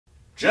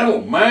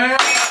Gentlemen,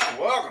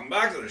 welcome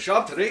back to the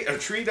shop today. A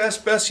treat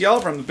especial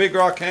from the Big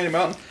Rock Candy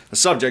Mountain. The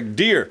subject,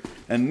 deer.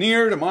 And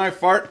near to my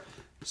fart,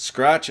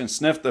 scratch and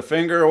sniff the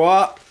finger,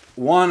 what?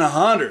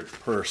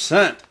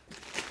 100%.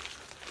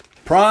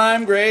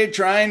 Prime grade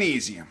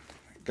Trinesium.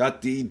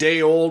 Got the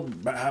day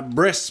old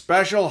brisk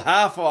special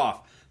half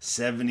off.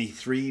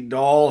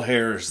 $73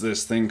 hairs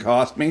this thing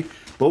cost me.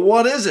 But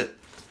what is it?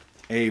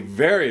 A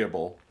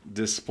variable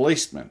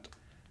displacement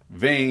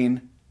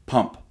Vane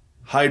pump.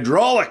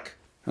 Hydraulic.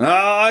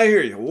 I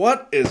hear you.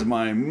 What is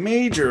my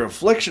major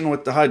affliction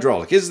with the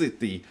hydraulic? Is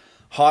it the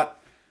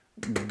hot,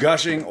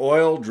 gushing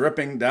oil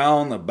dripping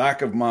down the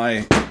back of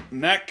my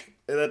neck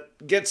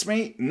that gets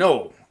me?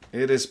 No,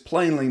 it is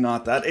plainly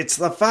not that. It's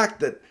the fact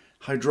that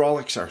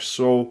hydraulics are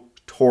so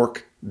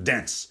torque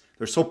dense.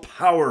 They're so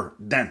power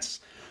dense.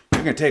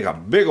 You can take a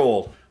big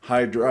old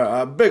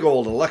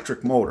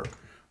electric motor,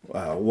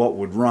 what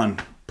would run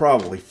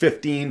probably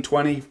 15,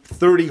 20,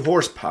 30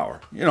 horsepower,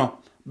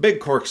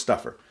 big cork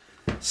stuffer.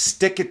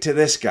 Stick it to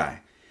this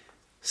guy.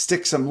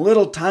 Stick some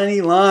little tiny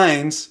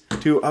lines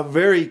to a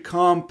very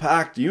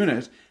compact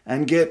unit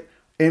and get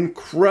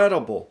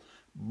incredible,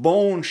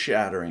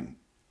 bone-shattering,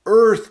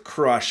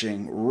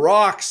 earth-crushing,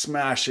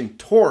 rock-smashing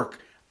torque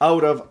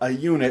out of a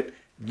unit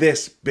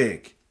this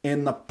big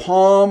in the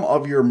palm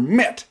of your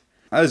mitt.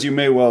 As you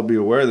may well be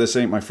aware, this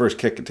ain't my first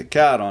kick at the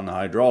cat on the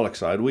hydraulic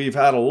side. We've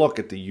had a look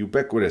at the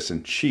ubiquitous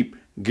and cheap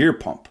gear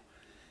pump.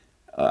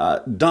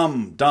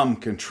 Dumb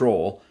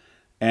control.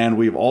 And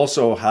we've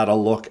also had a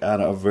look at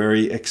a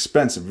very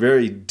expensive,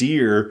 very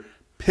dear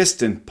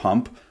piston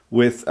pump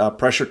with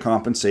pressure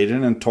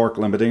compensating and torque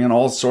limiting and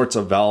all sorts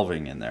of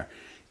valving in there.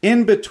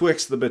 In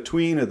betwixt the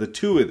between of the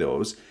two of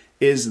those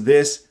is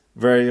this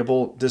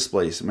variable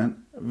displacement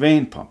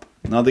Vane pump.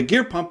 Now the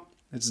gear pump,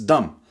 it's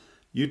dumb.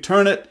 You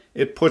turn it,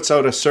 it puts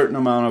out a certain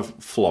amount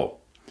of flow.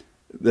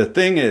 The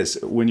thing is,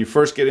 when you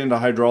first get into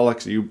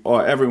hydraulics,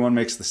 everyone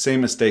makes the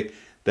same mistake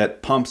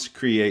that pumps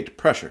create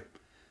pressure.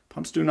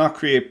 Pumps do not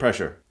create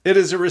pressure. It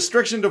is a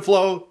restriction to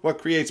flow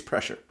what creates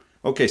pressure.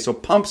 Okay, so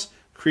pumps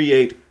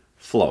create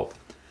flow.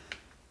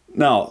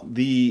 Now,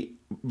 the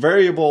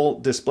variable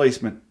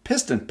displacement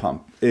piston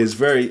pump is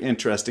very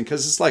interesting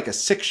because it's like a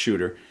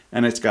 6-shooter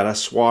and it's got a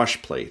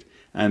swash plate.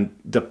 And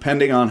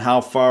depending on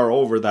how far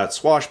over that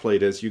swash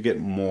plate is, you get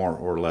more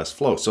or less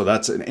flow. So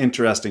that's an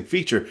interesting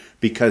feature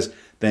because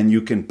then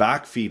you can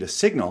backfeed a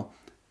signal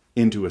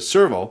into a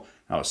servo.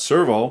 Now, a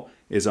servo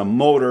is a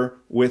motor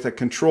with a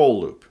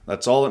control loop.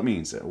 That's all it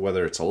means,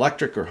 whether it's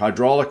electric or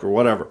hydraulic or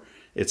whatever.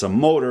 It's a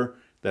motor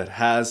that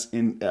has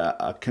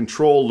a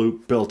control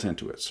loop built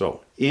into it.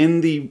 So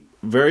in the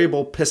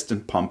variable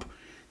piston pump,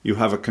 you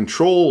have a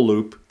control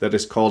loop that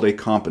is called a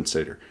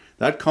compensator.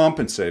 That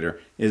compensator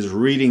is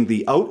reading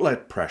the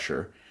outlet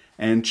pressure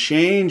and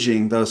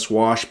changing the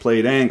swash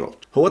plate angle.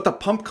 What the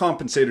pump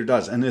compensator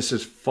does, and this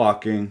is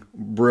fucking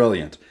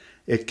brilliant,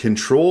 it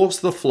controls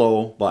the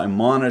flow by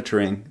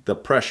monitoring the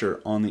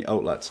pressure on the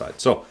outlet side.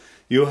 So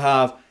you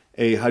have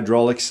a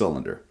hydraulic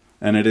cylinder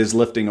and it is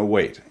lifting a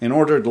weight. In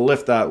order to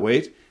lift that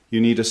weight, you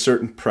need a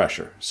certain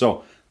pressure.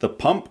 So the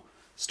pump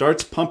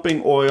starts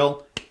pumping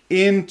oil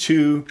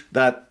into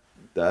that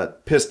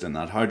piston,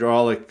 that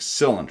hydraulic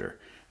cylinder,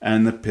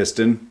 and the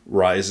piston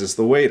rises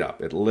the weight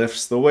up. It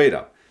lifts the weight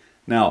up.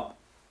 Now,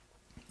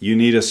 you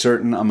need a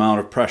certain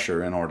amount of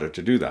pressure in order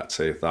to do that,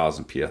 say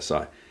 1,000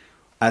 psi.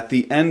 At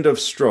the end of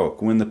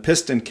stroke, when the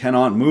piston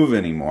cannot move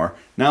anymore,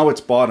 now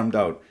it's bottomed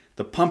out.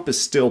 The pump is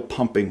still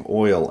pumping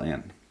oil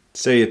in.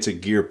 Say it's a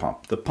gear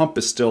pump. The pump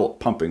is still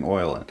pumping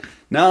oil in.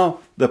 Now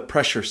the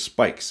pressure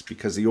spikes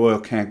because the oil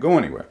can't go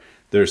anywhere.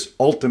 There's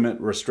ultimate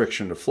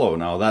restriction to flow.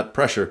 Now that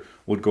pressure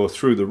would go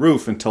through the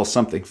roof until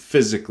something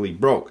physically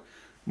broke.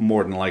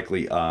 More than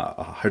likely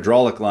a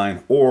hydraulic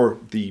line or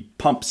the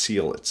pump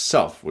seal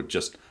itself would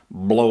just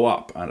blow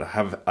up.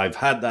 I've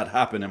had that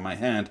happen in my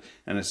hand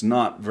and it's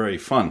not very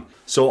fun.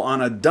 So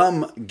on a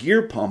dumb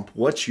gear pump,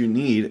 what you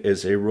need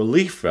is a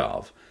relief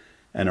valve.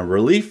 And a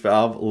relief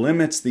valve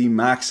limits the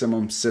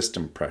maximum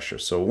system pressure.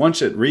 So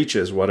once it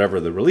reaches whatever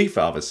the relief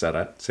valve is set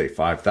at, say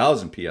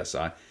 5,000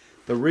 psi,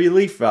 the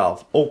relief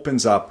valve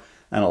opens up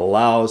and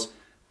allows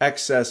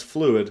excess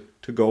fluid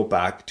to go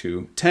back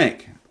to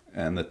tank.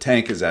 And the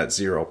tank is at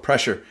zero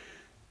pressure.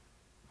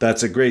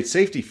 That's a great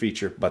safety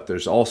feature, but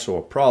there's also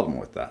a problem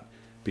with that.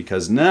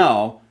 Because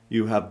now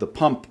you have the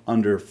pump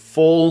under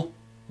full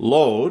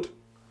load.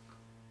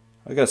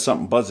 I got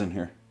something buzzing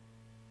here.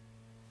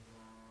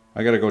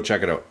 I gotta go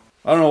check it out.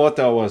 I don't know what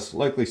that was.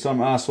 Likely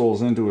some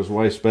asshole's into his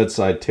wife's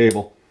bedside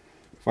table.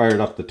 Fired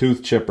up the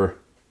tooth chipper.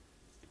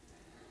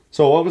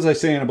 So what was I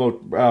saying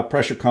about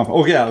pressure comp?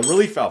 Oh yeah,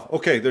 relief valve.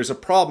 Okay, there's a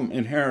problem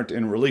inherent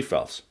in relief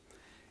valves.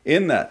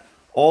 In that,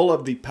 all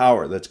of the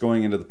power that's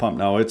going into the pump,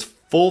 now it's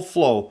full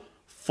flow,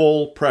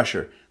 full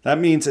pressure. That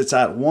means it's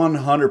at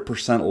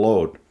 100%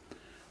 load.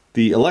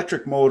 The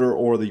electric motor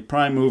or the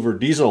prime mover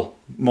diesel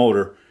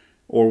motor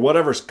or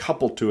whatever's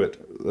coupled to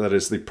it, that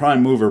is the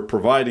prime mover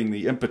providing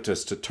the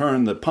impetus to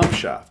turn the pump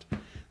shaft,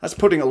 that's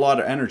putting a lot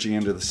of energy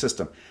into the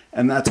system.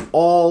 And that's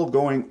all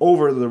going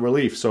over the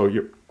relief. So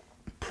you're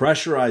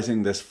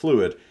pressurizing this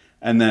fluid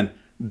and then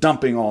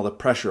dumping all the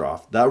pressure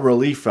off. That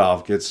relief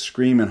valve gets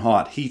screaming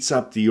hot, heats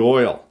up the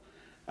oil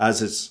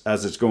as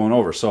it's going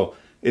over. So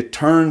it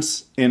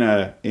turns in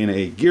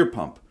a gear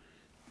pump.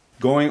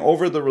 Going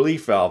over the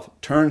relief valve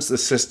turns the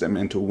system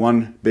into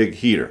one big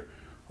heater.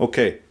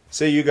 Okay,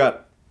 say you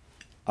got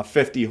a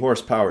 50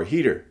 horsepower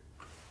heater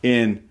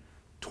in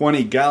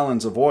 20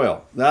 gallons of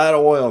oil. That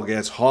oil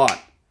gets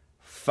hot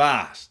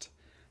fast,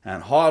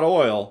 and hot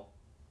oil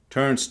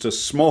turns to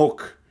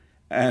smoke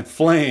and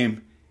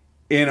flame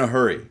in a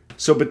hurry.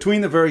 So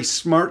between the very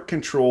smart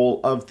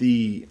control of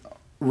the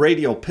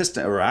radial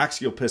piston or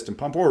axial piston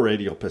pump or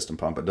radial piston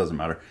pump, it doesn't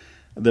matter,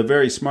 the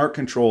very smart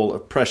control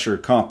of pressure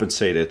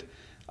compensated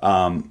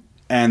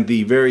and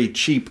the very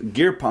cheap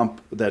gear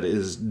pump that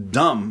is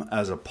dumb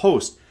as a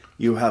post,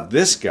 you have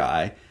this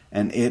guy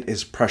and it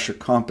is pressure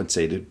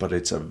compensated, but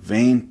it's a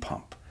Vane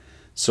pump.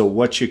 So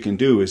what you can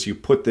do is you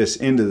put this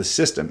into the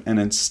system, and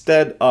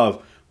instead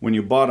of when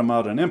you bottom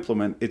out an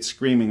implement, it's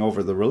screaming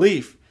over the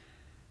relief,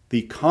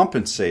 the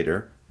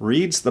compensator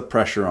reads the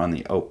pressure on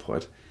the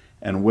output,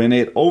 and when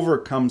it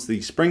overcomes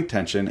the spring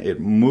tension, it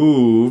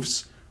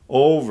moves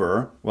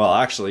over. Well,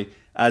 actually,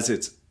 as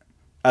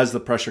the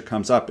pressure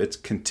comes up, it's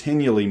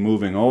continually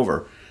moving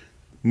over.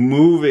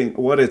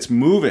 What it's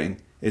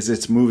moving is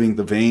it's moving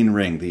the Vane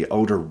ring, the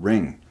outer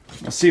ring.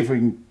 Let's see if we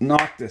can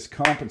knock this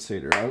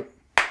compensator out.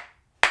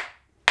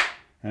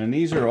 And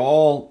these are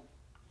all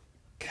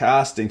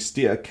casting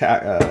steel,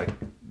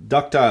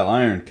 ductile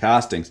iron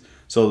castings.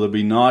 So there'll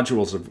be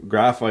nodules of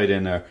graphite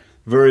in there.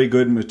 Very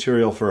good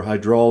material for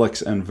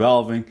hydraulics and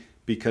valving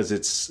because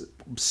it's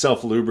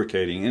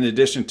self-lubricating. In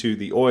addition to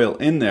the oil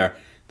in there,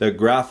 the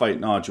graphite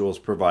nodules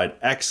provide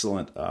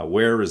excellent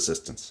wear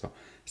resistance. So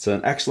it's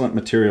an excellent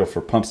material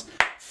for pumps.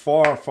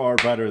 Far, far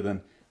better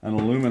than an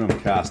aluminum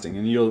casting.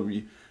 And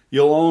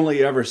you'll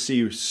only ever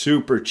see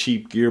super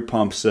cheap gear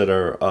pumps that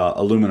are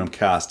aluminum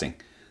casting,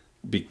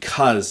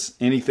 because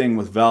anything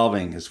with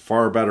valving is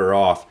far better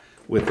off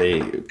with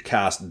a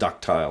cast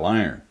ductile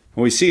iron.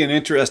 We see an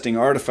interesting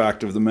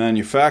artifact of the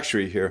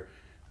manufacturer here,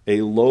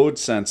 a load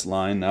sense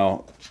line.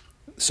 Now,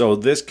 so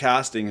this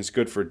casting is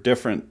good for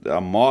different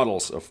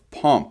models of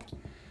pump,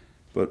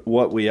 but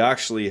what we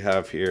actually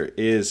have here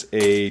is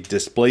a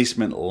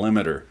displacement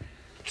limiter.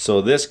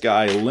 So this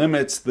guy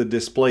limits the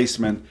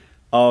displacement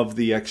of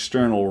the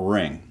external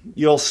ring.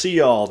 You'll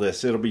see all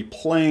this. It'll be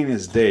plain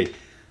as day.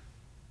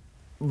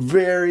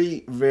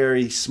 Very,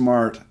 very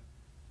smart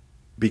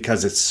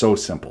because it's so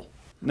simple.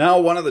 Now,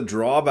 one of the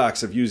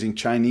drawbacks of using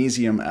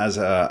Chinesium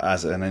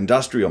as an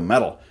industrial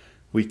metal,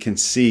 we can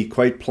see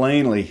quite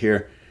plainly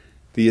here,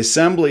 the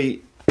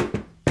assembly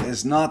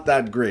is not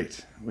that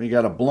great. We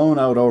got a blown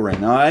out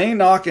O-ring. Now, I ain't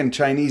knocking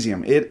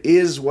Chinesium. It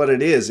is what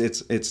it is.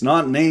 It's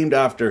not named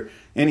after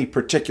any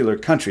particular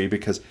country,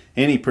 because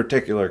any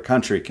particular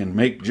country can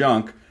make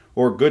junk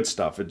or good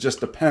stuff. It just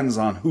depends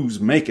on who's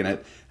making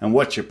it and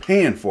what you're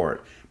paying for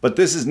it. But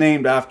this is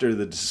named after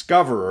the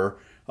discoverer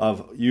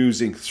of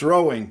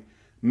throwing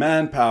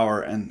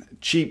manpower and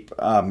cheap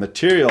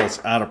materials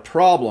at a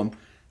problem.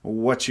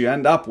 What you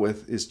end up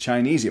with is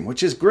Chinesium,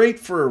 which is great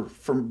for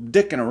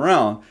dicking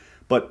around,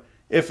 but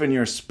if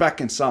you're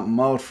speccing something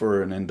out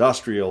for an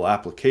industrial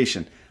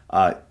application,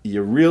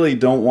 you really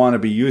don't want to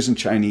be using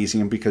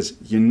Chinesium, because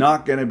you're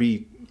not going to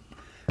be,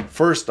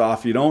 first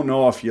off, you don't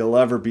know if you'll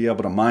ever be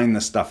able to mine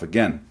this stuff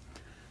again.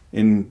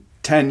 In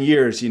 10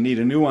 years, you need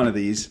a new one of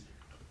these.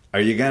 Are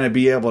you going to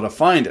be able to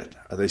find it?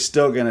 Are they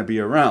still going to be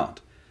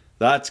around?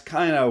 That's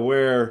kind of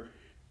where,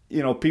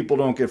 people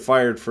don't get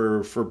fired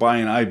for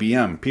buying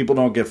IBM. People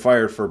don't get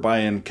fired for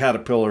buying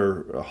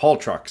Caterpillar haul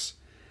trucks.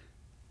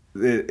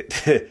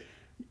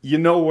 You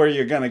know where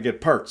you're going to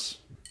get parts.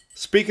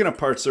 Speaking of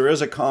parts, there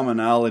is a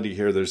commonality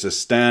here. There's a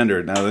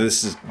standard. Now,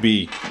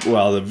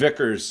 the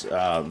Vickers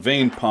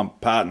Vane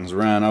pump patents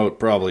ran out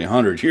probably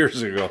 100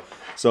 years ago.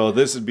 So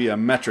this would be a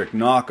metric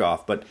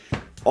knockoff. But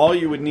all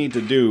you would need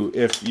to do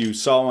if you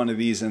saw one of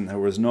these and there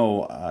was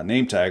no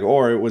name tag,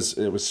 or it was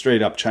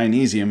straight up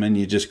Chinesium and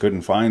you just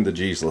couldn't find the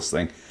Jesus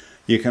thing,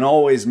 you can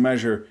always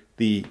measure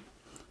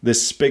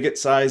this spigot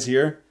size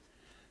here,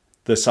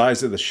 the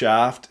size of the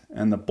shaft,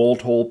 and the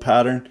bolt hole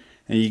pattern,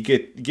 and you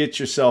get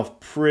yourself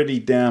pretty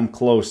damn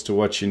close to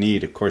what you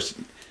need. Of course,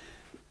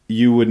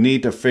 you would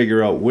need to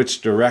figure out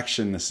which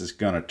direction this is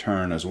going to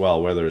turn as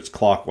well, whether it's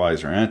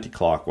clockwise or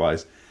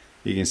anti-clockwise.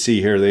 You can see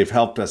here they've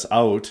helped us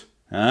out.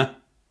 Huh?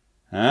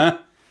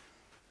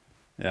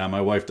 Yeah,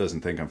 my wife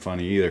doesn't think I'm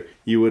funny either.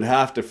 You would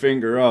have to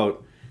figure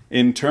out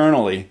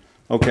internally,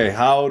 okay,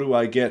 how do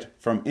I get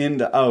from in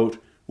to out?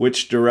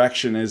 Which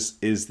direction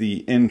is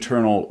the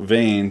internal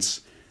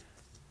vanes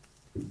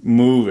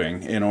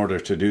moving in order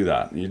to do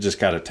that? You just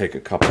got to take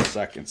a couple of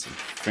seconds and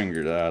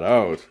figure that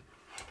out.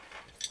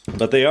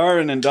 But they are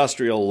an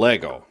industrial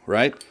Lego,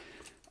 right?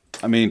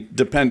 I mean,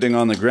 depending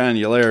on the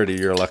granularity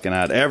you're looking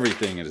at,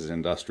 everything is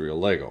industrial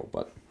Lego,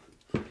 but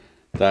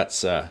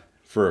that's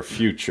for a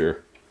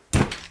future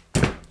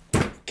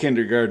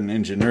kindergarten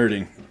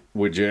engineering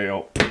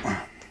VJO.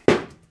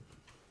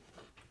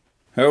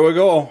 Here we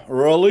go.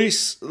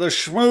 Release the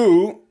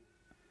shmoo.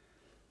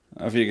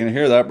 If you can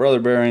hear that, Brother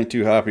Bear ain't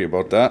too happy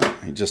about that.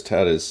 He just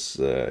had his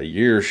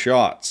year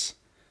shots.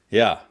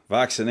 Yeah,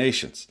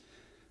 vaccinations.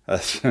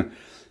 Fucking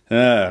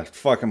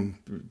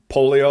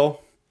polio.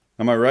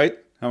 Am I right?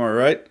 Am I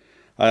right?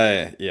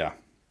 Yeah.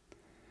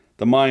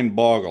 The mind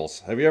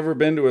boggles. Have you ever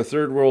been to a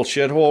third world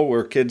shithole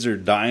where kids are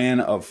dying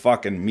of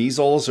fucking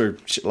measles or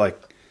shit?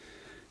 Like,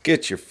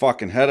 get your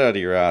fucking head out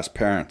of your ass,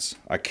 parents.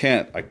 I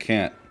can't.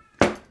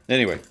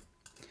 Anyway.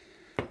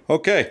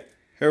 Okay,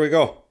 here we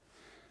go.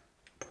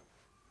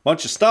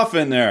 Bunch of stuff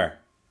in there.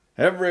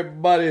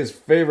 Everybody's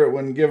favorite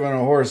when giving a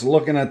horse,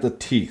 looking at the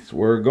teeth.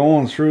 We're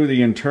going through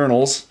the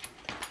internals.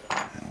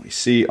 And we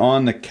see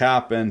on the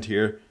cap end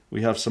here,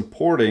 we have some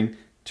porting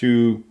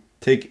to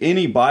take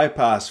any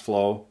bypass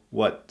flow,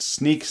 what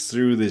sneaks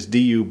through this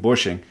DU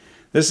bushing.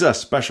 This is a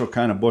special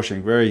kind of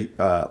bushing, very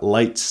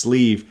light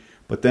sleeve,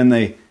 but then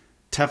they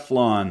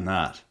Teflon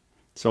that.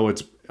 So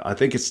I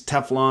think it's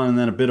Teflon and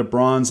then a bit of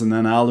bronze and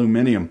then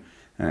aluminum.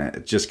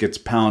 It just gets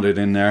pounded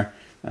in there.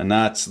 And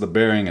that's the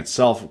bearing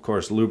itself, of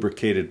course,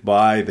 lubricated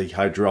by the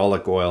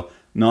hydraulic oil.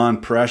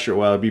 Non-pressure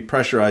oil would be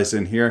pressurized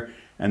in here,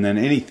 and then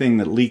anything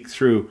that leaked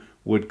through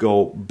would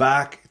go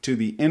back to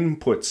the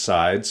input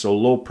side, so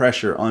low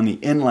pressure on the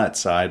inlet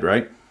side,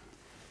 right?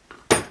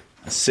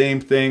 Same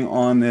thing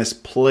on this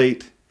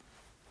plate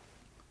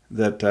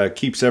that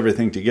keeps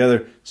everything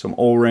together. Some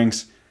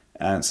O-rings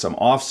and some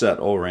offset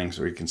O-rings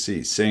where you can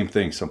see same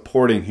thing. Some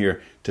porting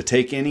here to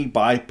take any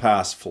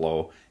bypass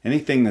flow,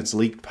 anything that's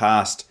leaked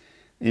past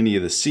any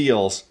of the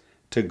seals,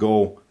 to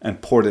go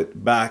and port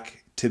it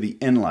back to the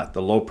inlet,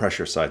 the low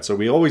pressure side. So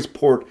we always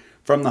port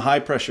from the high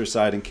pressure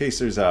side in case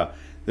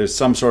there's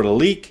some sort of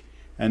leak,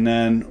 and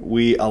then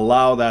we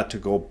allow that to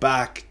go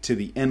back to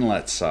the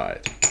inlet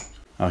side.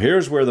 Now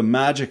here's where the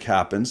magic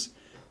happens.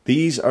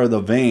 These are the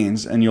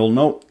vanes, and you'll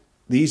note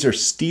these are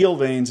steel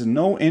vanes and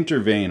no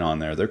intervane on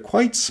there. They're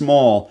quite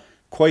small,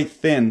 quite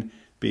thin,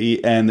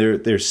 and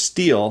they're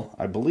steel.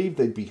 I believe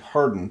they'd be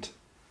hardened.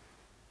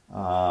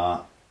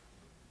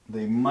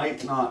 They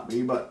might not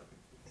be, but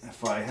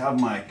if I have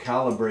my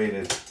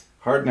calibrated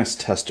hardness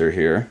tester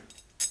here,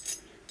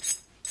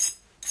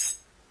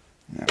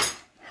 yeah,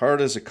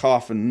 hard as a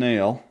coffin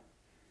nail,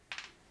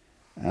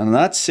 and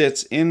that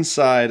sits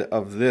inside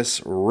of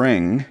this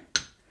ring,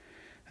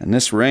 and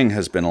this ring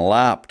has been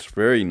lapped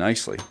very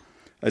nicely.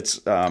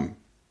 It's,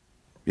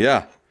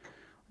 yeah,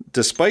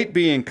 despite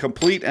being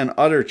complete and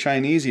utter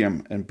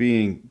Chinesium and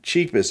being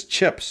cheap as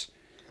chips,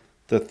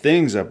 the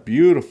thing's a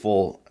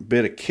beautiful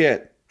bit of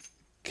kit.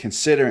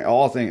 Considering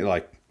all things,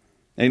 like,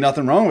 ain't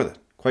nothing wrong with it,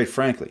 quite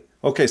frankly.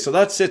 Okay, so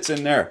that sits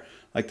in there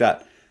like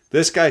that.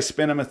 This guy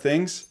Spinema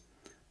things,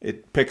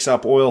 it picks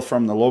up oil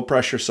from the low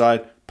pressure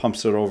side,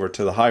 pumps it over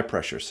to the high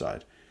pressure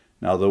side.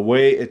 Now the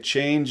way it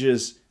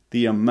changes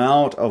the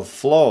amount of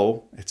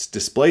flow, its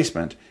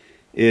displacement,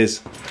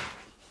 is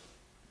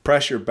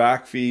pressure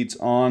backfeeds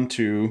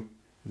onto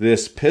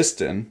this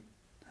piston,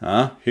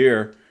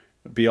 here,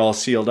 be all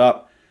sealed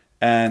up,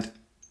 and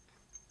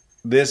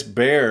this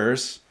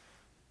bears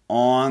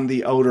on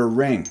the outer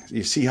ring.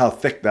 You see how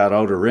thick that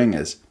outer ring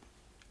is.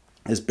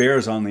 This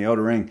bears on the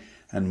outer ring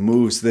and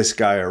moves this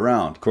guy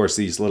around. Of course,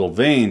 these little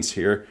vanes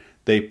here,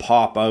 they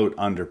pop out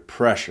under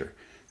pressure.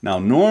 Now,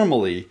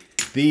 normally,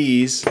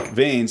 these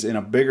vanes in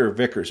a bigger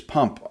Vickers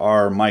pump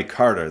are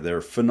micarta.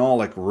 They're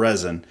phenolic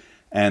resin,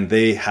 and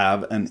they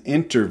have an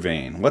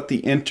intervane. What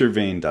the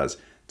intervane does,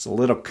 it's a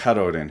little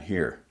cutout in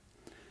here.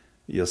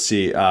 You'll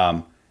see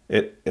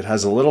it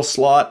has a little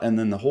slot, and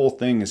then the whole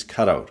thing is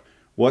cut out.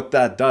 What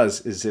that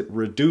does is it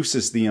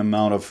reduces the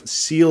amount of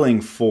sealing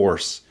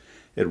force.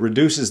 It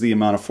reduces the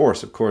amount of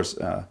force. Of course,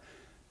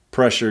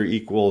 pressure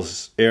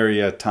equals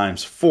area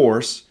times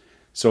force.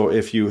 So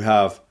if you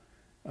have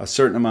a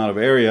certain amount of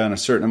area and a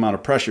certain amount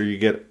of pressure, you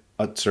get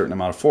a certain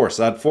amount of force.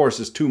 That force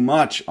is too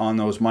much on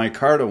those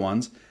micarta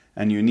ones,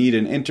 and you need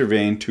an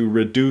intervane to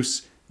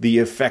reduce the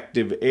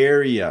effective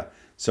area.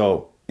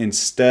 So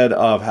instead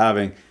of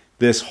having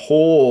this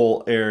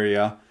whole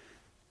area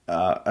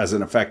as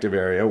an effective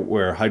area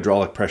where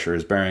hydraulic pressure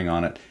is bearing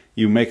on it,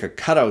 you make a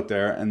cutout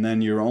there, and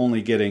then you're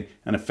only getting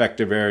an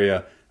effective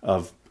area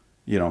of,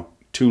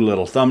 2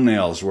 little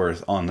thumbnails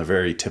worth on the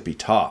very tippy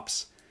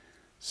tops.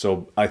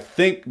 So I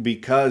think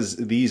because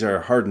these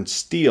are hardened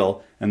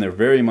steel and they're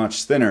very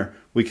much thinner,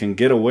 we can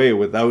get away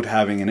without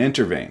having an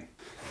intervane.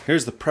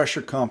 Here's the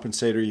pressure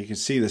compensator. You can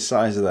see the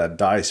size of that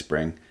die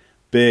spring.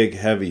 Big,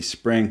 heavy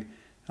spring.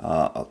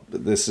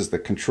 This is the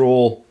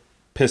control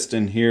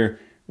piston here.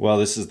 Well,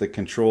 this is the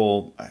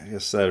control, I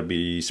guess that would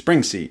be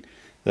spring seat,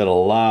 that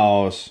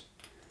allows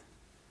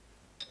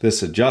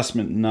this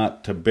adjustment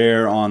nut to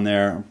bear on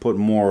there and put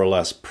more or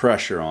less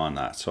pressure on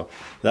that. So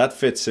that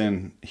fits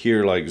in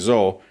here like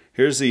so.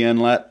 Here's the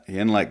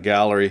inlet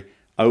gallery,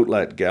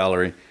 outlet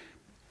gallery.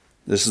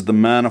 This is the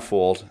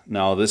manifold.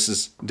 Now this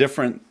is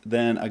different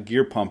than a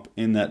gear pump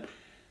in that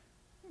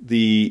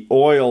the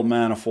oil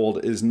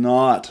manifold is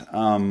not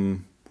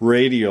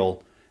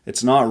radial.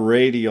 It's not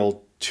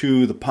radial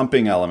to the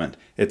pumping element.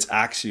 It's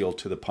axial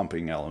to the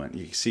pumping element.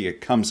 You see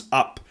it comes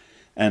up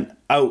and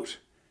out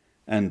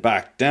and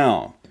back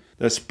down.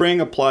 The spring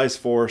applies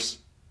force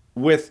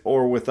with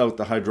or without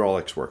the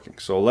hydraulics working.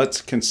 So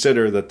let's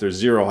consider that there's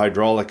zero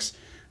hydraulics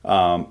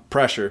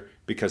pressure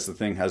because the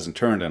thing hasn't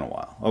turned in a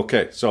while.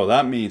 Okay, so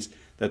that means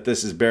that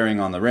this is bearing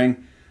on the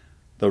ring.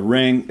 The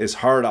ring is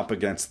hard up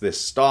against this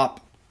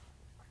stop.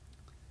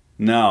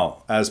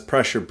 Now, as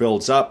pressure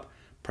builds up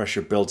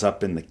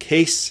in the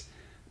case,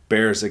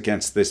 bears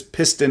against this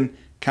piston,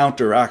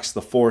 counteracts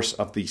the force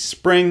of the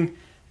spring,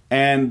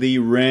 and the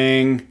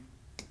ring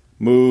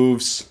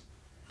moves,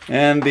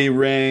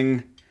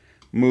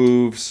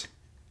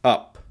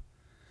 up.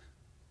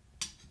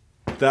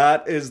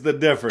 That is the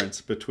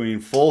difference between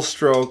full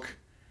stroke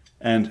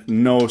and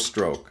no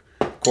stroke.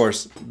 Of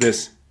course,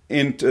 this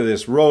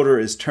rotor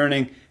is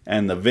turning,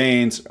 and the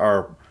vanes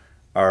are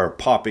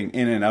popping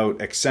in and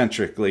out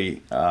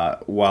eccentrically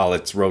while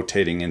it's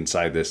rotating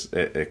inside this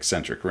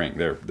eccentric ring.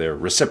 They're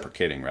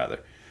reciprocating rather,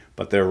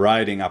 but they're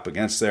riding up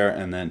against there,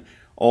 and then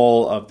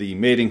all of the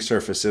mating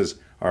surfaces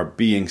are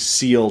being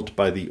sealed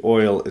by the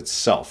oil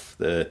itself.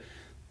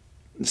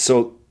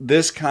 So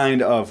this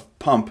kind of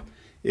pump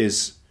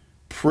is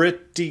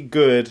pretty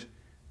good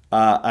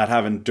at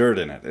having dirt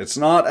in it. It's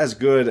not as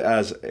good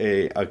as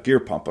a gear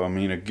pump. I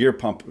mean, a gear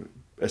pump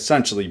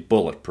essentially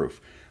bulletproof,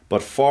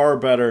 but far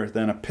better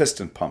than a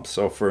piston pump.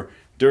 So for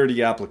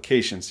dirty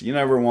applications, you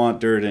never want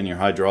dirt in your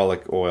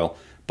hydraulic oil,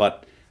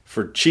 but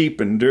for cheap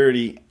and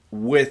dirty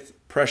with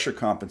pressure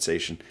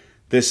compensation,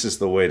 this is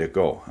the way to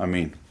go. I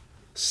mean,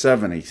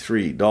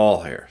 73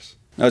 doll hairs.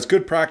 Now, it's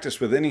good practice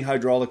with any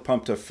hydraulic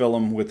pump to fill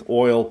them with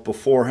oil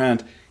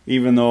beforehand,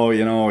 even though,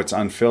 you know, it's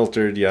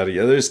unfiltered, yada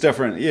yada. There's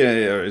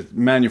different,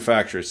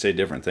 manufacturers say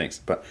different things,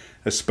 but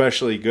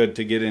especially good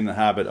to get in the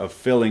habit of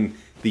filling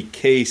the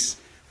case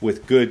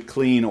with good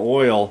clean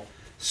oil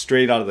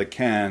straight out of the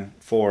can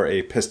for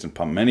a piston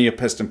pump. Many a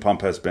piston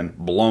pump has been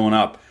blown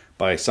up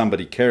by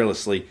somebody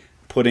carelessly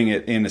putting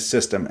it in a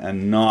system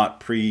and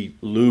not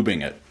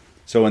pre-lubing it.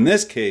 So in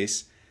this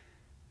case,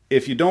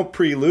 if you don't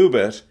pre-lube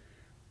it,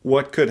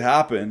 what could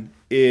happen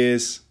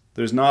is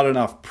there's not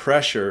enough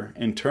pressure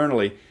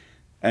internally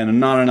and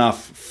not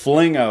enough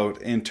fling out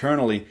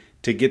internally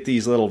to get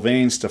these little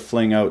vanes to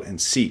fling out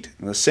and seat.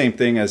 And the same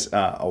thing as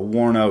a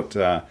worn out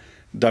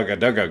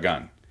dugga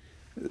gun.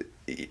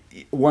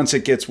 Once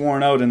it gets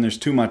worn out and there's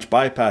too much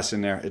bypass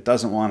in there, it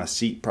doesn't want to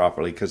seat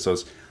properly because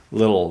those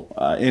little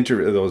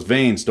those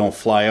vanes don't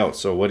fly out.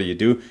 So what do?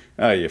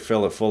 You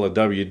fill it full of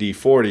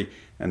WD-40,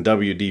 and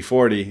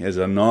WD-40 is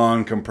a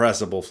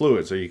non-compressible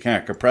fluid, so you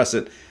can't compress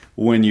it.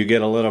 When you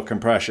get a little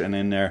compression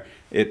in there,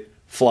 it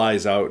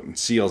flies out and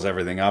seals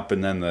everything up,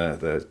 and then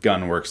the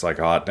gun works like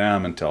a hot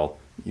damn until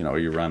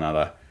you run out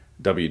of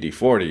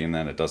WD-40, and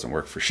then it doesn't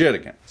work for shit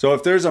again. So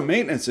if there's a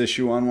maintenance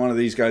issue on one of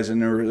these guys,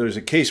 and there's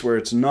a case where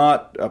it's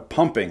not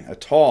pumping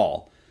at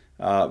all,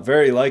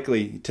 very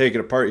likely you take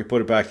it apart, you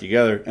put it back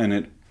together, and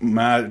it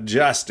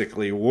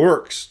majestically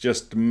works,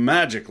 just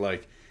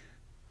magic-like.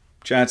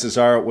 Chances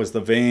are it was the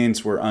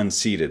vanes were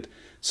unseated.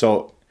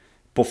 So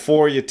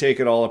before you take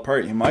it all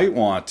apart, you might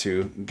want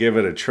to give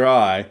it a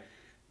try.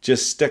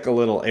 Just stick a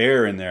little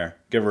air in there,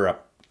 give her a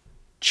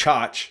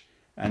chotch,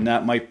 and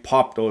that might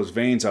pop those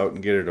vanes out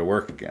and get her to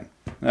work again.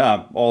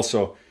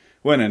 Also,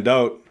 when in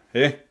doubt,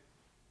 give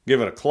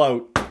it a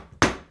clout.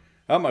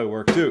 That might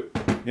work too.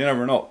 You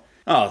never know.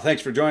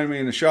 Thanks for joining me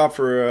in the shop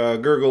for a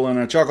gurgle and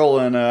a chuckle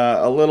and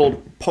a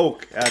little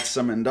poke at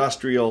some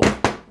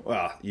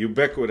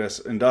ubiquitous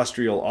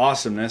industrial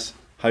awesomeness.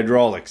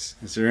 Hydraulics.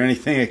 Is there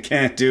anything it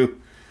can't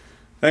do?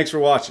 Thanks for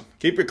watching.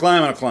 Keep your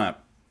climbing a clamp.